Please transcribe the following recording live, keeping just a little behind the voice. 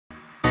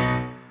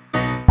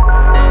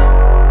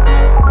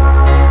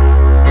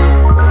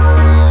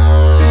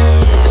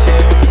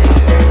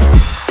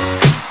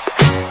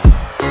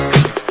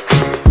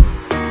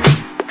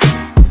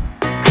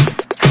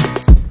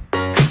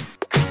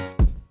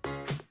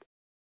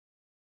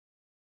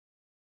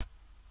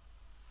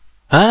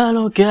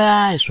Hello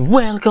guys,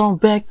 welcome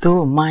back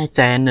to my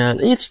channel.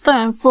 It's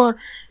time for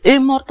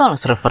Immortal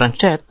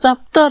Reverence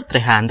chapter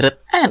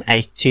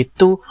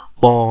 382.5.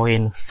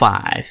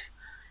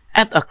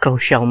 At a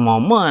crucial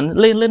moment,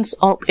 Lilin's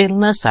old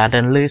illness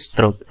suddenly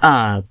struck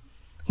up.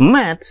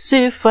 Mad,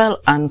 she fell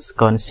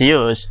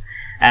unconscious,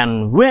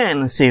 and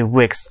when she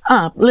wakes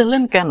up,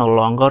 Lilin can no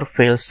longer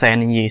feel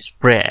Senyi's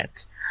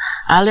breath.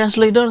 Alliance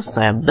leader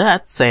said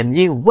that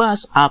Senyi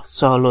was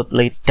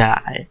absolutely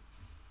died.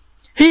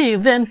 He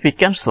then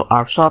begins to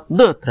absorb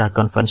the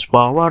Dragon's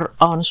power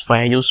on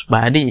various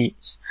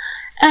bodies,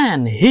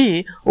 and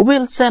he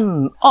will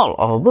send all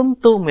of them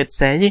to meet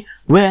Senyi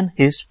when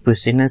his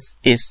business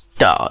is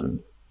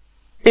done.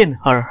 In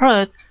her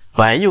heart,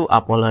 Vayu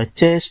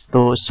apologized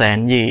to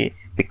Senyi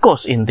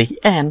because in the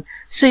end,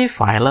 she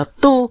failed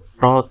to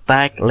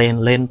protect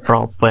Lin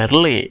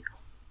properly.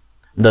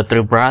 The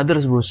three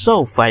brothers who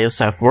saw Vayu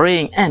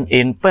suffering and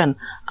in pain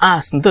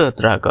as the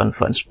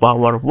Dragon's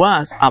power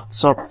was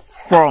absorbed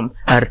from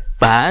her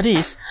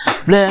bodies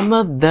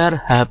blamed their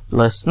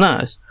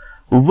helplessness.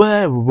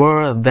 Why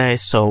were they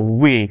so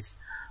weak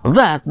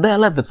that they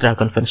let the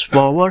Dragon's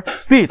power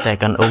be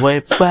taken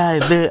away by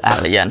the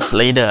Alliance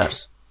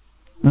leaders?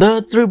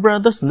 The three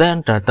brothers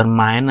then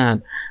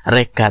determined,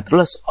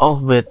 regardless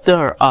of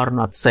whether or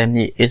not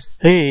Senyi is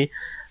he,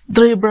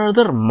 three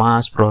brothers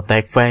must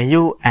protect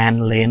Vayu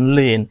and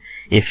Lin,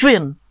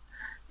 even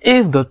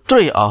if the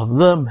three of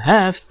them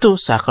have to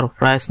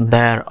sacrifice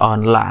their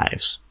own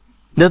lives.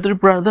 The three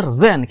brothers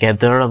then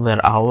gather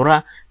their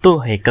aura to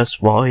Heike's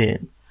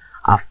point.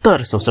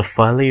 After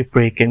successfully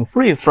breaking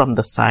free from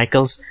the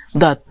cycles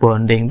that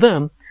bonding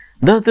them,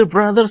 the three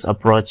brothers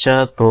approach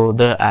to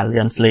the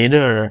Alliance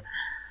leader.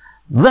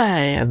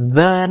 They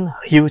then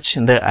huge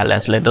the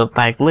Alliance leader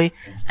tightly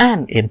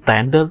and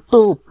intended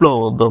to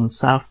blow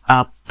themselves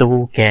up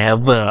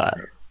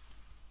together.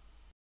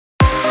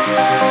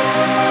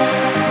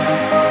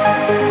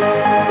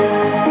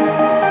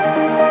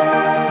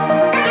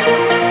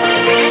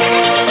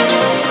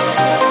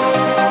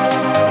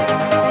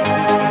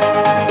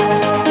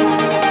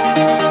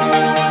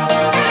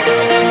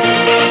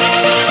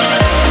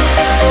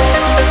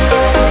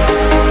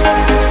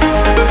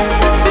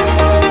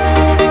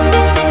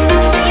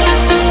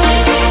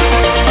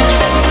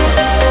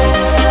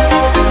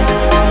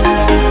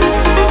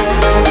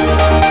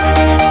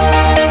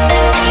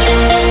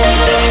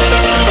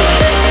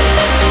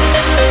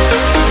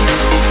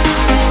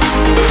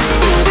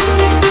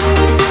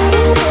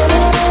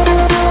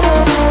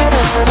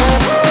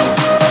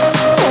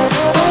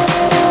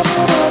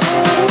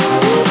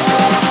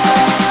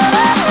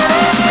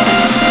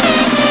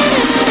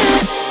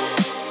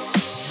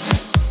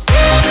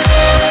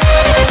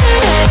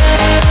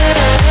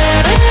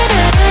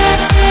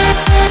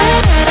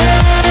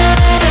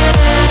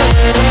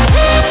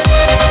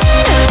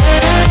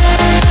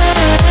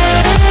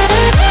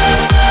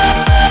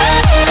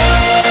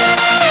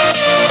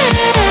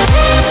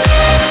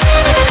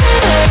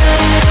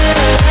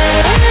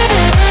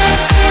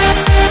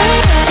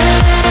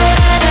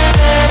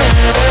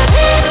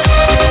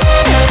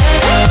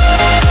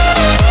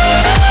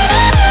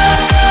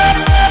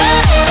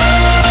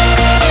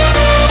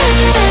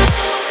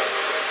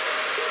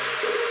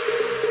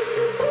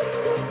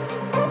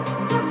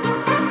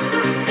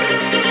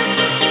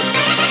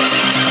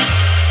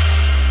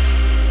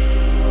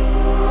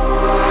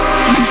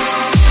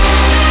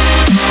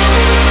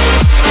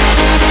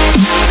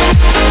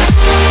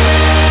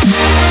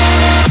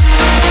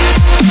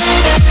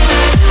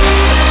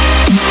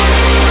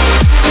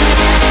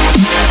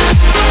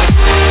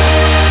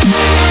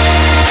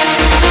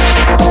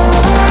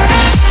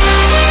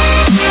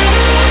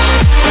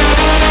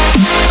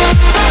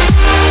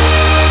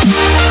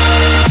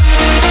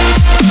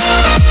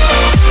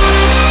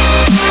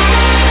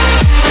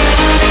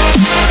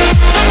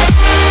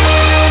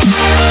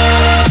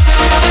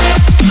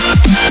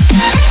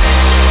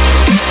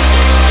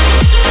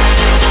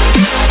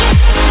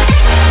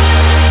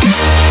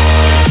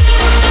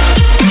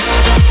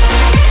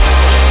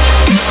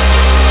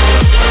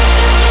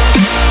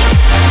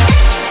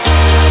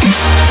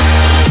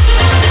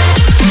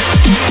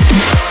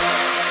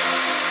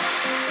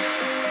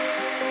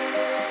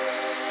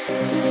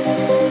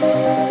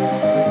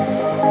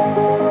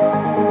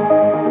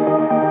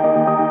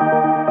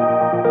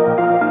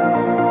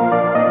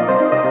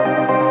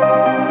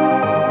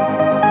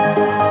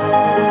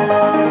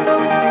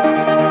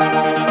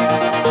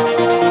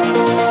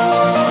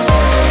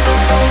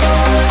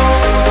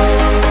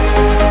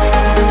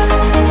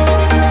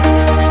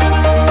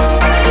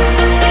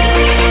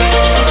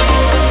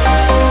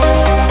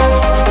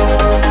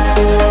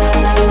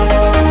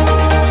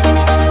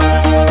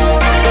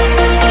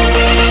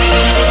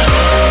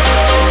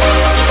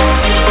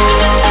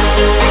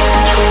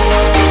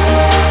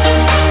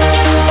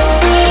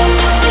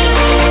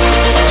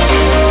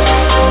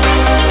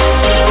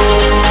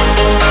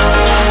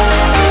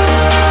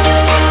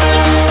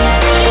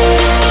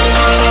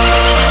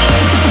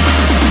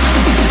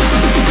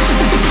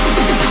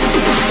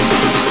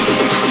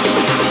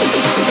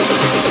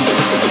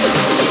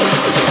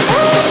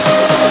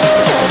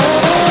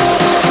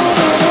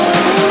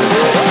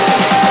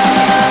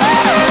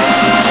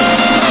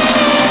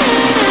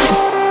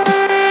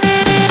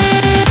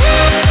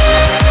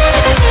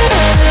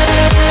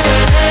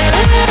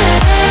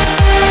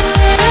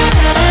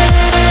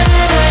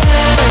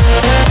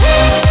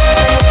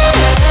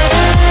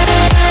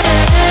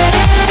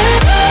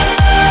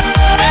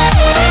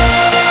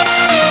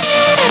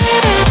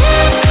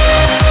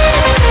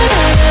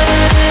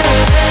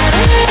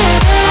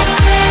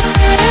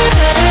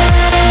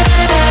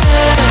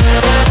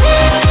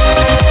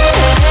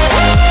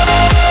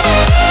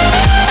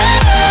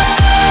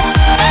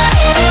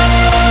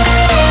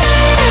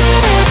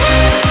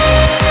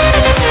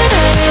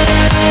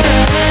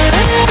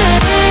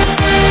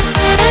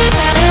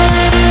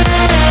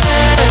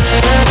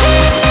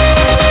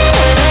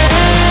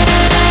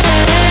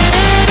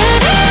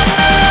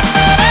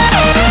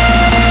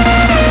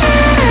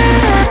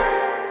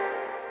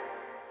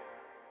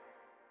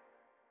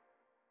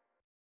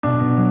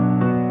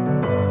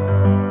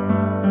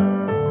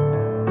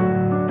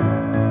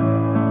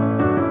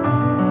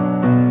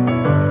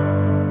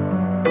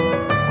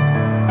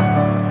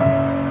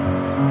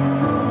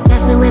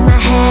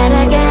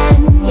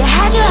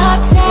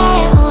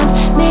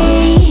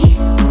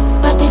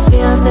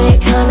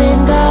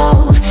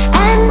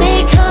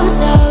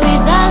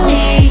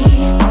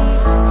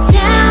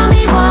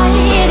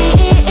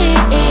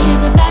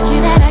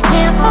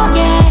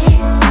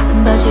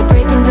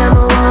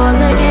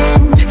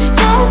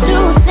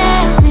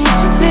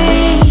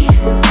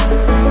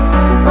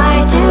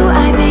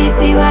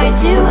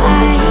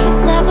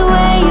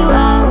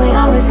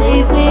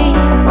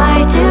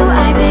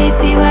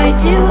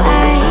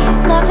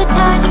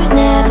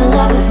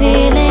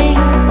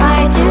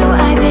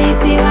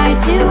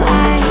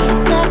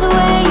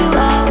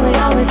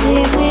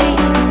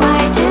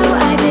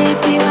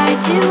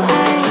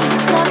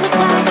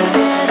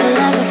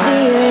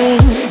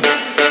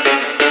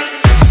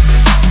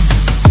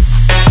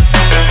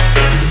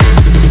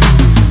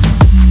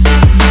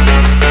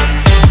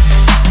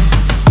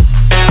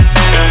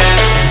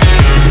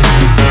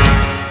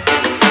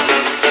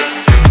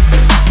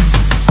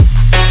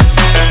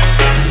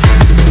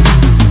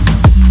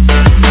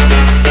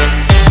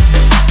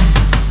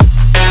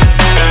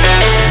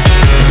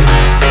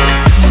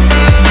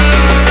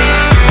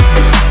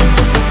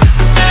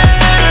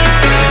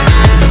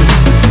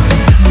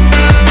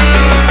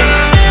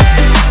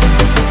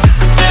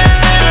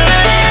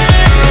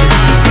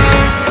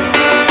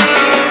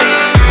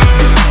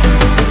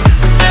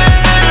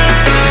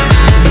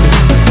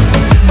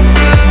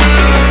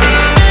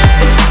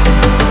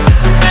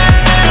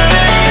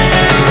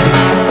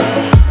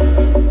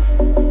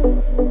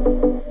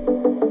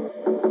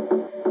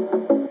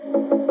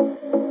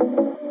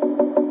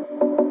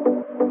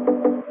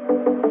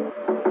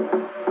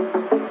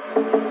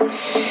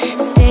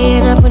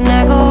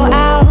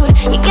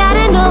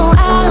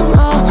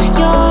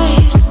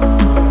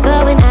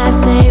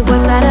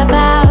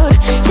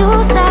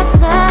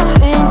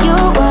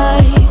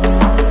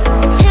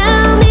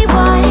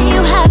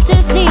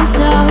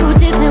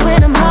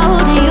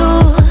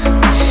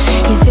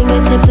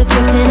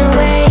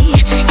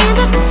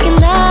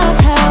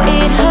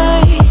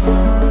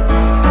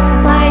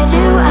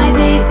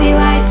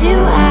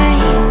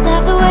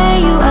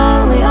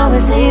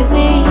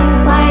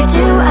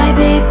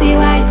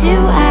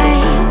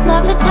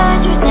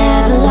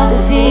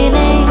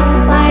 feeling.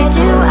 Why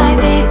do I,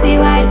 baby,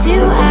 why do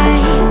I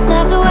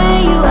love the way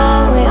you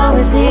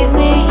always leave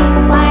me?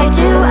 Why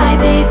do I,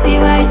 baby,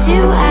 why do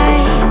I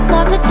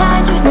love the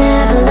touch but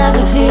never love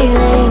the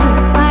feeling?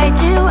 Why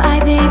do I,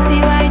 baby,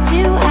 why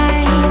do I?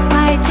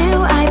 Why do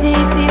I,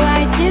 baby,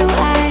 why do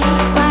I?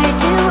 Why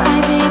do I,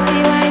 baby,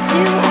 why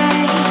do I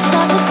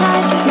love the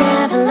touch but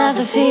never love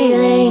the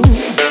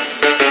feeling?